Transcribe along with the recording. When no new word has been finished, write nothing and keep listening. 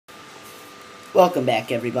Welcome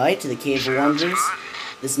back, everybody, to the Cave of Wonders.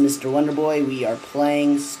 This is Mr. Wonderboy. We are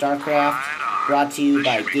playing Starcraft, brought to you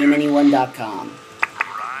by GameAnyone.com.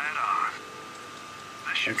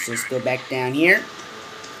 Let's just go back down here.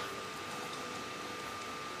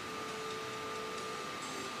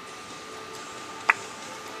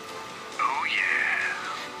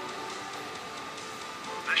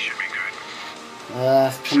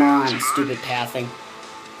 Come on, stupid pathing.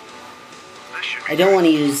 I don't want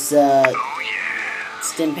to use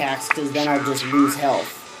stim packs because then I'll just lose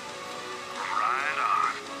health.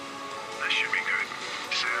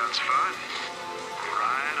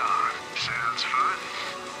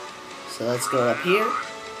 So let's go up here.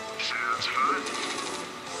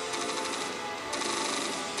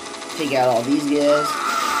 Take out all these guys.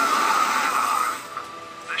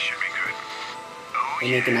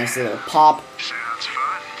 They make a nice little pop.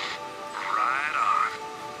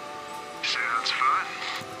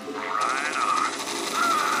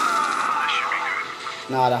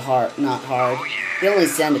 Not hard. They only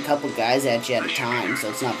send a couple guys at you at a time, so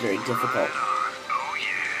it's not very difficult.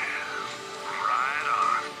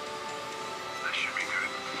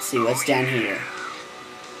 Let's see what's down here.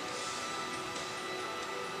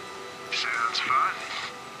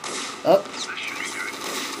 Oh.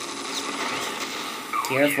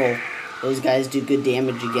 Careful. Those guys do good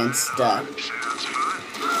damage against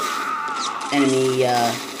enemy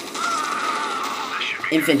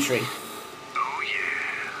infantry.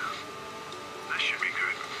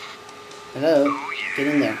 Hello? Get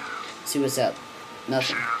in there. See what's up.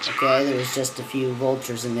 Nothing. Okay, there was just a few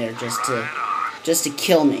vultures in there just to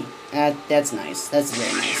kill me. That's nice. That's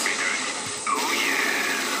very nice.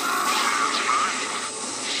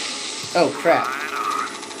 Oh crap.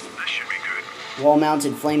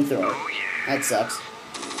 Wall-mounted flamethrower. That sucks.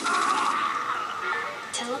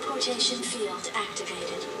 Teleportation field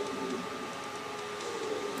activated.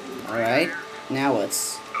 Alright. Now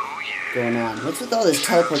what's going on? What's with all this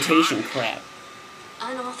teleportation crap?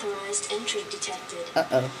 Unauthorized entry detected.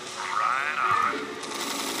 Uh-oh.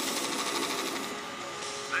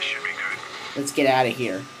 This should be good. Let's get out of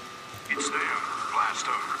here. It's them. Blast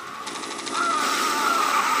them.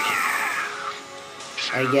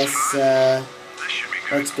 I guess,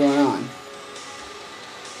 what's going on?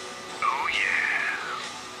 Oh yeah.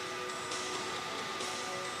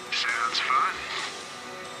 Sounds fun.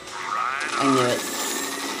 Right I on. knew it.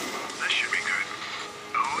 This should be good.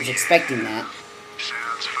 I was expecting that.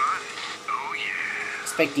 Sounds fun. Oh yeah.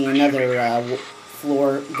 Expecting another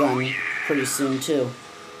floor gun pretty soon too.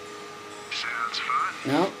 Sounds fun.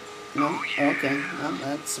 No? No? Okay. No,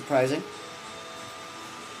 that's surprising.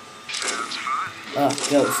 Sounds fun. Ugh,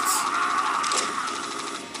 ghosts.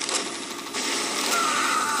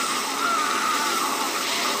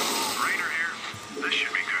 Raider here. This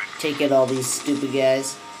should be good. Take out all these stupid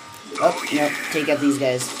guys. Oh, no. Take out these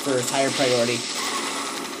guys first. Higher priority.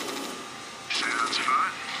 Sounds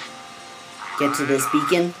fun. Get to this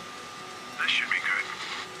beacon. This should be good.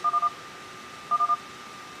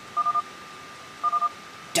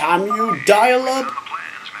 Damn you, dial up! The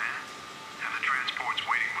plans, man. Have the transports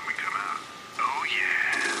waiting when we come out. Oh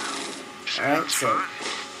yeah. Alright, Sounds so... fun.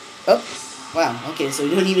 Oh, wow. Okay, so we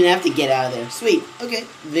don't even have to get out of there. Sweet. Okay,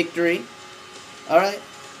 victory. Alright.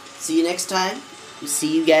 See you next time.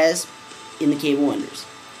 See you guys in the Cave of Wonders.